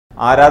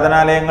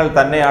ആരാധനാലയങ്ങൾ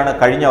തന്നെയാണ്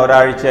കഴിഞ്ഞ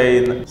ഒരാഴ്ചയായി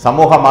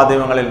സമൂഹ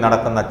മാധ്യമങ്ങളിൽ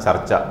നടക്കുന്ന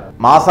ചർച്ച.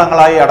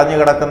 മാസങ്ങളായി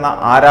അടഞ്ഞുകിടക്കുന്ന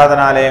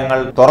ആരാധനാലയങ്ങൾ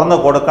തുറന്നു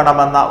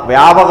കൊടുക്കണമെന്ന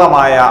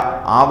വ്യാപകമായ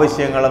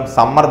ആവശ്യങ്ങളും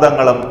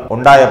സമ്മർദ്ദങ്ങളും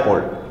ഉണ്ടായപ്പോൾ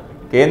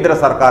കേന്ദ്ര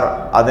സർക്കാർ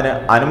അതിന്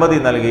അനുമതി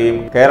നൽകുകയും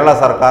കേരള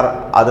സർക്കാർ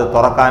അത്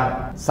തുറക്കാൻ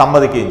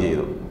സമ്മതിക്കുകയും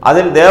ചെയ്തു.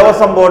 അതിൽ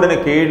ദേവസ്വം ബോർഡിന്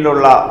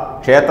കീഴിലുള്ള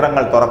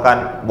ക്ഷേത്രങ്ങൾ തുറക്കാൻ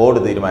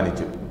ബോർഡ്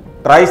തീരുമാനിച്ചു.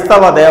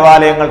 ക്രൈസ്തവ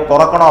ദേവാലയങ്ങൾ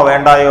തുറക്കണോ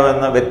വേണ്ടായോ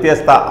എന്ന്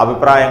വ്യത്യസ്ത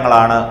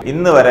അഭിപ്രായങ്ങളാണ്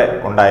ഇന്ന് വരെ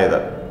ഉണ്ടായത്.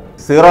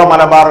 സീറോ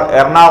മലബാർ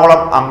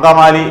എറണാകുളം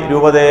അങ്കമാലി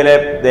രൂപതയിലെ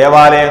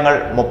ദേവാലയങ്ങൾ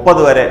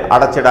 30 വരെ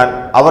അടച്ചിടാൻ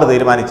അവർ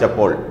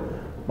തീരുമാനിച്ചപ്പോൾ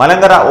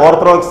മലങ്കര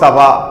ഓർത്തഡോക്സ് സഭ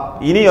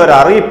ഇനിയൊരു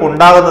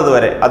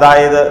അറിയിപ്പുണ്ടാകുന്നതുവരെ,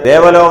 അതായത്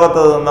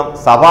ദേവലോകത്ത് നിന്നും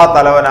സഭാ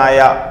തലവനായ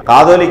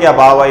കാതോലിക്ക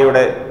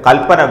ബാവയുടെ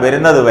കൽപ്പന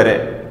വരുന്നതുവരെ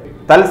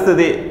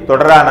തൽസ്ഥിതി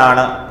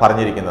തുടരാനാണ്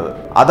പറഞ്ഞിരിക്കുന്നത്.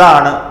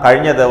 അതാണ്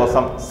കഴിഞ്ഞ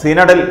ദിവസം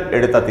സിനഡിൽ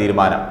എടുത്ത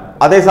തീരുമാനം.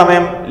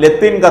 അതേസമയം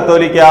ലത്തീൻ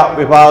കത്തോലിക്ക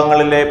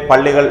വിഭാഗങ്ങളിലെ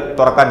പള്ളികൾ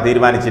തുറക്കാൻ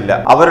തീരുമാനിച്ചില്ല.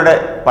 അവരുടെ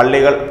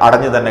പള്ളികൾ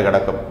അടഞ്ഞു തന്നെ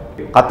കിടക്കും.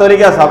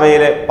 കത്തോലിക്ക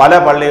സഭയിലെ പല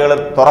പള്ളികളും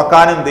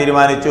തുറക്കാനും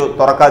തീരുമാനിച്ചു,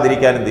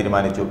 തുറക്കാതിരിക്കാനും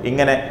തീരുമാനിച്ചു.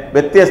 ഇങ്ങനെ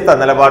വ്യത്യസ്ത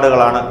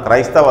നിലപാടുകളാണ്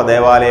ക്രൈസ്തവ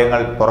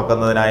ദേവാലയങ്ങൾ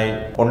തുറക്കുന്നതിനായി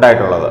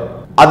ഉണ്ടായിട്ടുള്ളത്.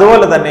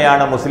 അതുപോലെ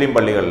തന്നെയാണ് മുസ്ലിം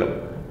പള്ളികളിലും.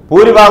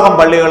 ഭൂരിഭാഗം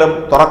പള്ളികളും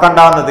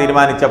തുറക്കണ്ടെന്ന്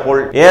തീരുമാനിച്ചപ്പോൾ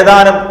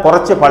ഏതാനും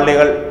കുറച്ച്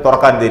പള്ളികൾ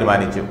തുറക്കാൻ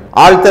തീരുമാനിച്ചു.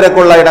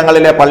 ആൾത്തിരക്കുള്ള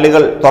ഇടങ്ങളിലെ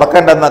പള്ളികൾ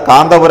തുറക്കേണ്ടെന്ന്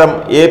കാന്തപുരം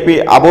AP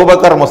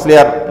അബൂബക്കർ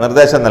മുസ്ലിയാർ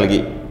നിർദ്ദേശം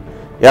നൽകി.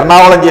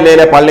 എറണാകുളം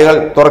ജില്ലയിലെ പള്ളികൾ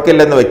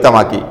തുറക്കില്ലെന്ന്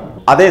വ്യക്തമാക്കി.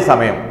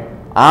 അതേസമയം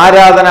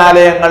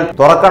ആരാധനാലയങ്ങൾ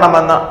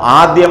തുറക്കണമെന്ന്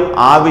ആദ്യം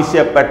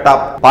ആവശ്യപ്പെട്ട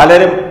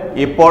പലരും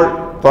ഇപ്പോൾ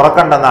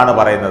തുറക്കണ്ടെന്നാണ്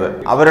പറയുന്നത്.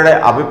 അവരുടെ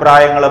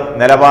അഭിപ്രായങ്ങളും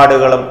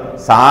നിലപാടുകളും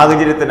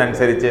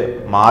സാഹചര്യത്തിനനുസരിച്ച്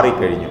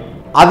മാറിക്കഴിഞ്ഞു.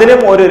 അതിലും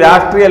ഒരു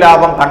രാഷ്ട്രീയ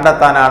ലാഭം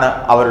കണ്ടെത്താനാണ്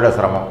അവരുടെ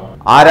ശ്രമം.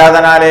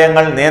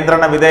 ആരാധനാലയങ്ങൾ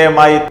നിയന്ത്രണ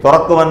വിധേയമായി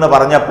തുറക്കുമെന്ന്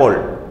പറഞ്ഞപ്പോൾ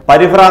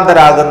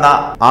പരിഭ്രാന്തരാകുന്ന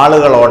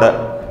ആളുകളോട്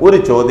ഒരു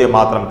ചോദ്യം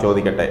മാത്രം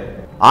ചോദിക്കട്ടെ.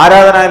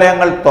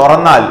 ആരാധനാലയങ്ങൾ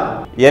തുറന്നാൽ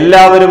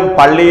എല്ലാവരും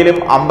പള്ളിയിലും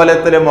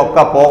അമ്പലത്തിലും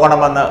ഒക്കെ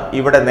പോകണമെന്ന്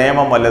ഇവിടെ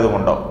നിയമം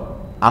വല്ലതുമുണ്ടോ?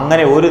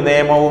 അങ്ങനെ ഒരു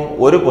നിയമവും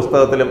ഒരു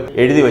പുസ്തകത്തിലും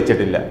എഴുതി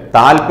വച്ചിട്ടില്ല.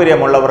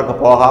 താല്പര്യമുള്ളവർക്ക്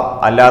പോകാം,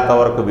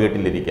 അല്ലാത്തവർക്ക്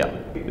വീട്ടിലിരിക്കാം.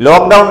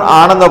 ലോക്ക്ഡൌൺ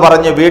ആണെന്ന്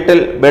പറഞ്ഞ് വീട്ടിൽ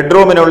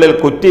ബെഡ്റൂമിനുള്ളിൽ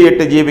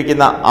കുറ്റിയിട്ട്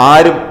ജീവിക്കുന്ന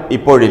ആരും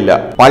ഇപ്പോഴില്ല.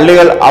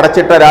 പള്ളികൾ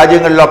അടച്ചിട്ട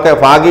രാജ്യങ്ങളിലൊക്കെ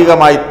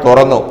ഭാഗികമായി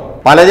തുറന്നു.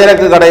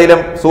 പലചരക്ക് കടയിലും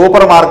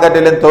സൂപ്പർ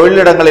മാർക്കറ്റിലും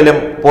തൊഴിലിടങ്ങളിലും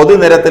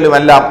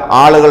പൊതുനിരത്തിലുമെല്ലാം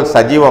ആളുകൾ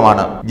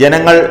സജീവമാണ്.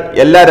 ജനങ്ങൾ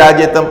എല്ലാ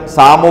രാജ്യത്തും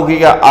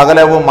സാമൂഹിക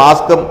അകലവും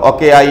മാസ്കും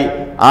ഒക്കെയായി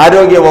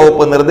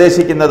ആരോഗ്യവകുപ്പ്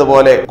നിർദ്ദേശിക്കുന്നത്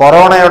പോലെ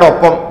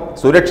കൊറോണയോടൊപ്പം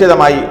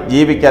സുരക്ഷിതമായി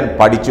ജീവിക്കാൻ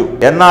പഠിച്ചു.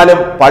 എന്നാലും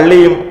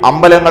പള്ളിയും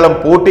അമ്പലങ്ങളും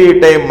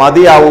പൂട്ടിയിട്ടേ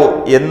മതിയാവൂ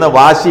എന്ന്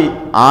വാശി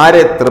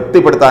ആരെ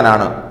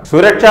തൃപ്തിപ്പെടുത്താനാണ്?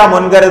 സുരക്ഷാ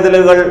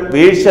മുൻകരുതലുകൾ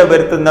വീഴ്ച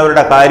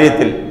വരുത്തുന്നവരുടെ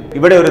കാര്യത്തിൽ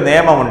ഇവിടെ ഒരു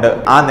നിയമമുണ്ട്.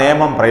 ആ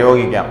നിയമം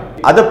പ്രയോഗിക്കാം.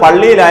 അത്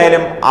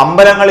പള്ളിയിലായാലും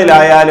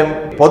അമ്പലങ്ങളിലായാലും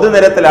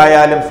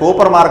പൊതുനിരത്തിലായാലും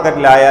സൂപ്പർ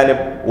മാർക്കറ്റിലായാലും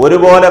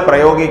ഒരുപോലെ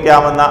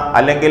പ്രയോഗിക്കാവുന്ന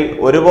അല്ലെങ്കിൽ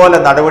ഒരുപോലെ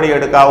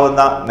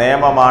നടപടിയെടുക്കാവുന്ന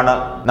നിയമമാണ്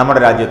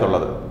നമ്മുടെ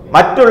രാജ്യത്തുള്ളത്.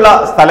 മറ്റുള്ള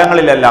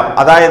സ്ഥലങ്ങളിലെല്ലാം,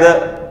 അതായത്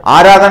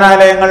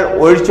ആരാധനാലയങ്ങൾ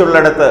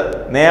ഒഴിച്ചുള്ളിടത്ത്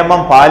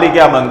നിയമം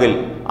പാലിക്കാമെങ്കിൽ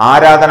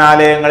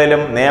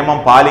ആരാധനാലയങ്ങളിലും നിയമം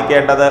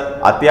പാലിക്കേണ്ടത്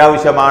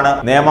അത്യാവശ്യമാണ്.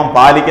 നിയമം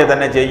പാലിക്കുക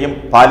തന്നെ ചെയ്യും,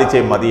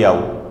 പാലിച്ചേ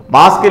മതിയാവും.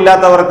 മാസ്ക്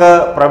ഇല്ലാത്തവർക്ക്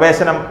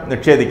പ്രവേശനം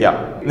നിഷേധിക്കാം.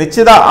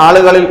 നിശ്ചിത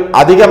ആളുകളിൽ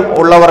അധികം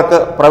ഉള്ളവർക്ക്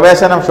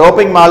പ്രവേശനം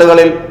ഷോപ്പിംഗ്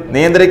മാളുകളിൽ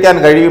നിയന്ത്രിക്കാൻ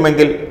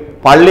കഴിയുമെങ്കിൽ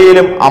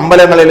പള്ളിയിലും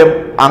അമ്പലങ്ങളിലും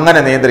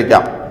അങ്ങനെ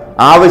നിയന്ത്രിക്കാം.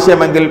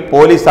 ആവശ്യമെങ്കിൽ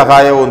പോലീസ്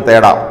സഹായവും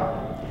തേടാം.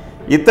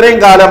 ഇത്രയും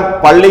കാലം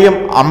പള്ളിയും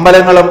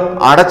അമ്പലങ്ങളും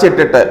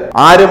അടച്ചിട്ടിട്ട്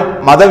ആരും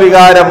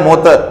മതവികാരം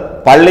മൂത്ത്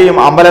പള്ളിയും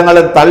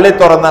അമ്പലങ്ങളും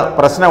തള്ളിത്തുറന്ന്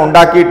പ്രശ്നം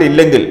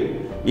ഉണ്ടാക്കിയിട്ടില്ലെങ്കിൽ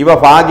ഇവ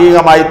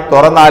ഭാഗികമായി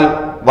തുറന്നാൽ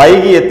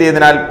വൈകി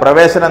എത്തിയതിനാൽ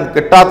പ്രവേശനം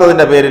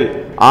കിട്ടാത്തതിന്റെ പേരിൽ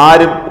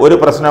ആരും ഒരു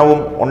പ്രശ്നവും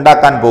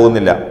ഉണ്ടാക്കാൻ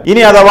പോകുന്നില്ല.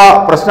 ഇനി അഥവാ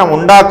പ്രശ്നം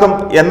ഉണ്ടാക്കും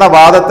എന്ന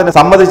വാദത്തിന്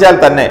സമ്മതിച്ചാൽ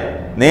തന്നെ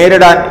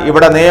നേരിടാൻ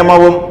ഇവിടെ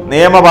നിയമവും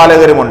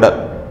നിയമപാലകരുമുണ്ട്.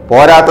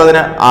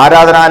 പോരാത്തതിന്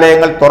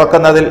ആരാധനാലയങ്ങൾ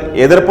തുറക്കുന്നതിൽ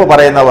എതിർപ്പ്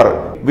പറയുന്നവർ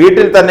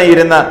വീട്ടിൽ തന്നെ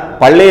ഇരുന്ന്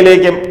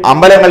പള്ളിയിലേക്കും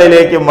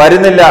അമ്പലങ്ങളിലേക്കും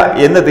വരുന്നില്ല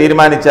എന്ന്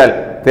തീരുമാനിച്ചാൽ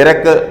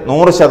തിരക്ക്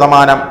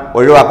 100%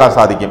 ഒഴിവാക്കാൻ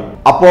സാധിക്കും.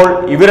 അപ്പോൾ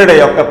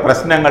ഇവരുടെയൊക്കെ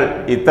പ്രശ്നങ്ങൾ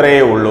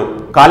ഇത്രയേ ഉള്ളൂ.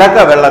 കലക്ക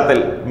വെള്ളത്തിൽ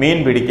മീൻ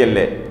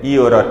പിടിക്കല്ലേ, ഈ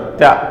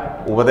ഒരൊറ്റ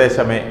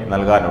ഉപദേശമേ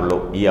നൽകാനുള്ളൂ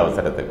ഈ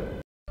അവസരത്തിൽ.